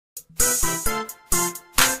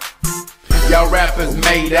Y'all rappers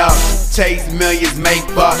made up, chase millions, make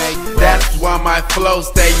bucks. That's why my flow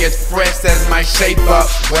stay as fresh as my shape up.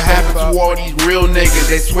 What happened to all these real niggas?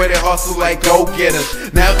 They swear they hustle like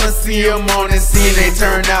go-getters. Never see them on the scene, they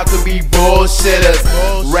turn out to be bullshitters.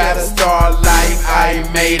 Rap star life, I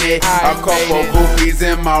made it. A couple goofies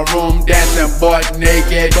in my room dancing butt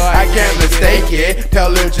naked. I can't mistake it,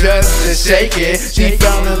 tell her just to shake it. She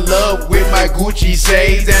fell in love with my Gucci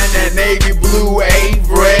shades and that navy blue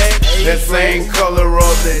Avery. The same color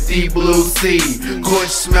of the deep blue sea. Kush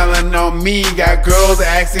smelling on me, got girls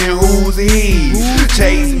asking who's he.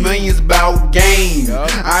 Chase millions bout game,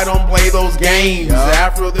 I don't play those games.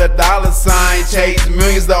 After the dollar sign, chase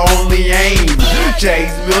millions the only aim. Chase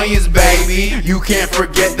millions, baby, you can't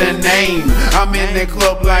forget the name. I'm in the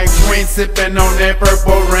club like Prince, sipping on that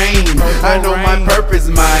purple rain. I know my purpose,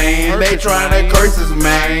 man. They tryna curse us,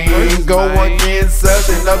 man. Go against us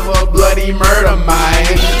and up a bloody murder,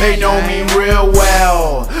 man. They know me real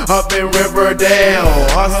well, up in Riverdale.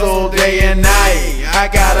 Hustle day and night, I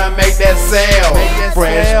gotta make that sale.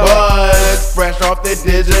 Fresh buzz, fresh off the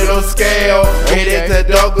digital scale. Hit it to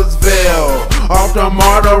Douglasville, off the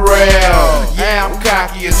motor rail. Yeah, I'm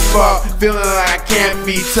cocky as fuck, feeling like I can't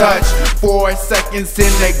be touched. 4 seconds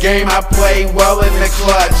in the game, I play well in the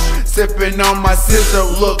clutch. Sipping on my sister,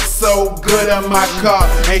 looks so good in my cup.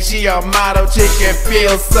 And she a model chick and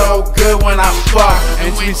feels so good when I fuck.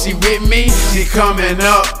 And when she with me, she coming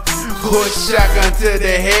up. Push shotgun to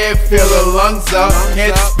the head, fill her lungs up.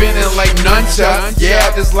 Head spinning like nunchucks.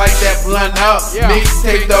 Yeah, just like that blunt up.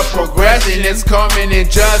 Mixtape the progression, it's coming in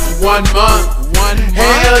just 1 month.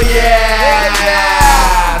 Hell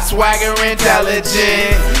yeah! Swagger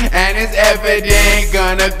intelligent, and it's evident,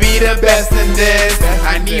 gonna be the best in this.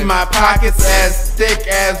 I need my pockets as thick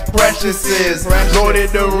as Precious is. Loaded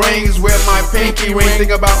the rings with my pinky ring.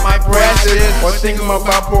 Think about my precious, or thinking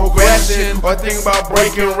about progression, or think about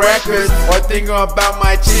breaking records, or thinking about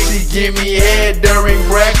my chick. She give me head during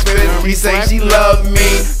breakfast. He say she love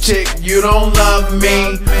me. Chick, you don't love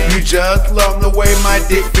me. You just love the way my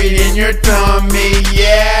dick fit in your tummy.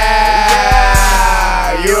 Yeah,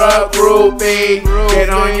 you're a groupie. Get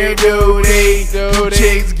on your duty. Two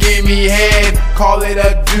chicks give me head, call it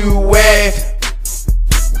a duet.